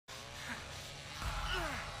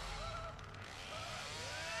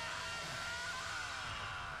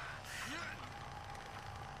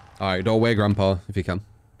Alright, doorway, Grandpa, if you can.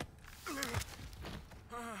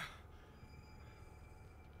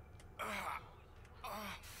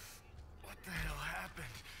 What the hell happened?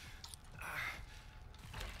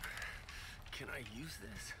 Can I use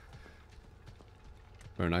this?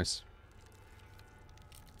 Very nice.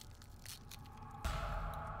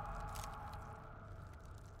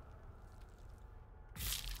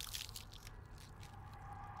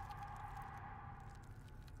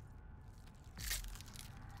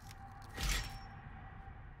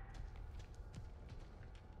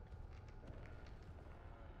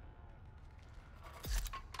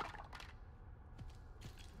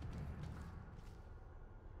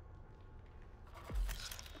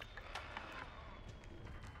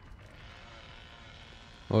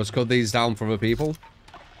 Oh, let's cut these down for other people.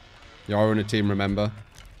 You're in a team, remember.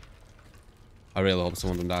 I really hope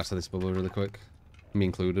someone doesn't die to this bubble really quick. Me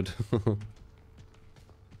included.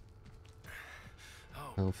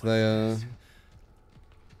 Health there.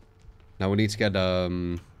 Now we need to get,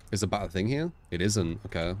 is a better thing here? It isn't,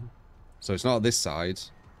 okay. So it's not this side.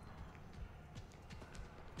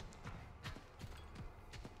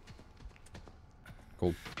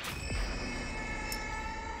 Cool.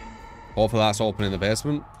 Hopefully that's open in the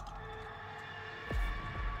basement.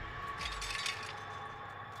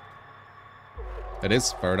 It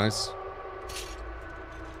is. Very nice. All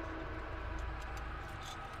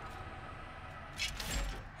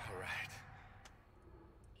right.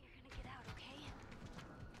 You're gonna get out, okay?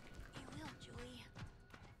 You will, Julie.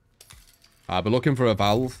 I'll be looking for a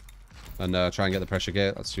valve and try and get the pressure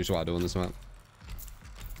gate. That's usually what I do on this map.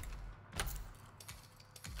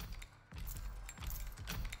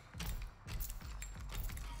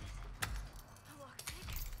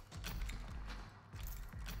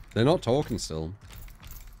 They're not talking still.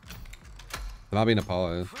 They might be in a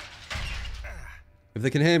party. If they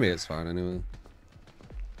can hear me, it's fine anyway.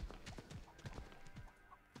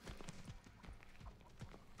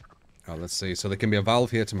 Oh, let's see. So there can be a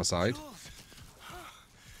valve here to my side.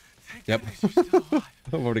 Yep.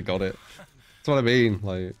 I've already got it. That's what I mean.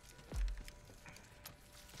 Like,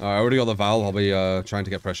 I already got the valve. I'll be trying to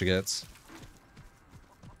get pressure gates.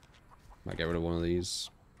 Might get rid of one of these.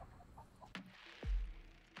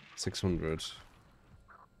 600.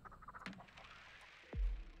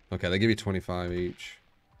 Okay, they give you 25 each.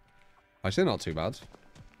 Actually, not too bad.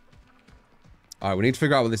 Alright, we need to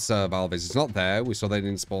figure out what this valve is. It's not there. We saw they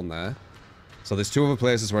didn't spawn there. So there's two other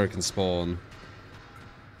places where it can spawn.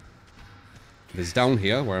 There's down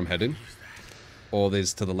here, where I'm heading. Or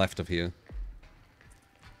there's to the left of here.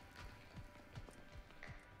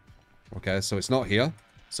 Okay, so it's not here.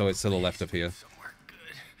 So it's to the left of here.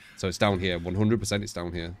 So it's down here. 100% it's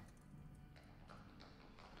down here.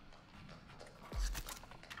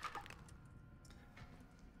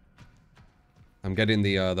 I'm getting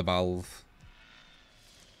the valve.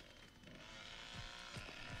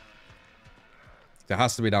 It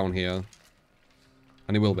has to be down here.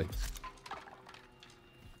 And it will be.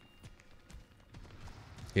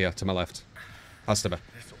 Here, to my left. Has to be.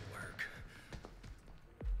 This'll work.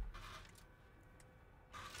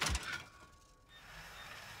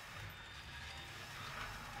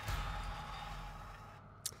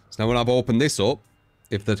 So now when I've opened this up,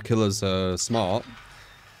 if the killer's smart,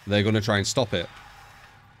 they're going to try and stop it.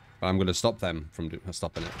 But I'm going to stop them from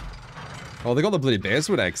stopping it. Oh, they got the bloody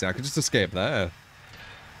basement exit. I could just escape there.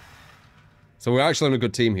 So we're actually on a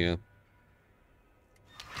good team here.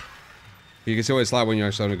 You can see what it's like when you're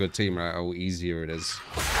actually on a good team, right? How easier it is.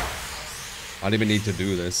 I don't even need to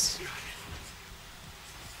do this.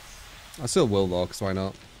 I still will though, because why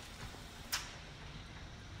not?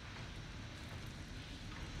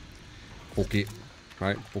 Book it.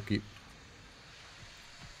 Right, book it.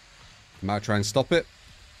 Might try and stop it.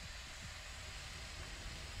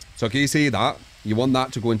 So can you see that? You want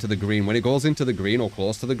that to go into the green. When it goes into the green or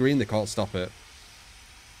close to the green, they can't stop it.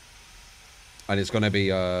 And it's going to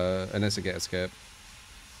be an escape.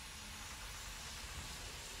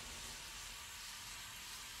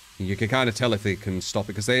 You can kind of tell if they can stop it,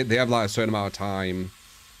 because they have like a certain amount of time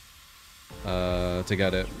to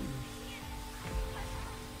get it.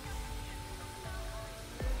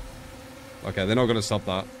 Okay, they're not going to stop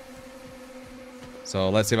that. So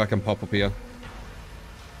let's see if I can pop up here.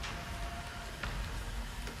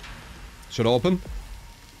 Should open.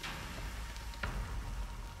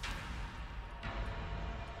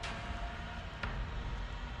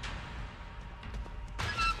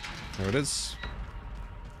 There it is.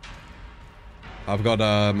 I've got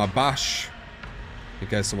my bash. In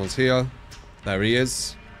case someone's here. There he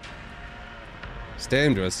is. It's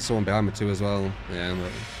dangerous. There's someone behind me too as well. Yeah.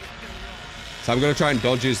 But... So I'm going to try and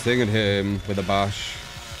dodge his thing and hit him with a bash.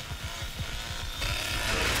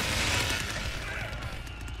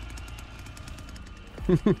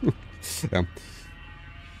 Yeah.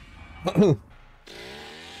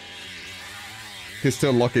 He's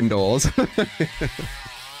still locking doors.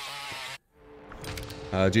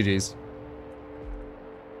 GG's.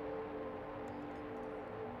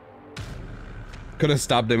 Could have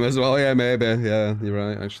stabbed him as well, yeah, maybe. Yeah, you're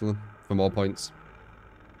right, actually. For more points.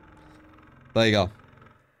 There you go.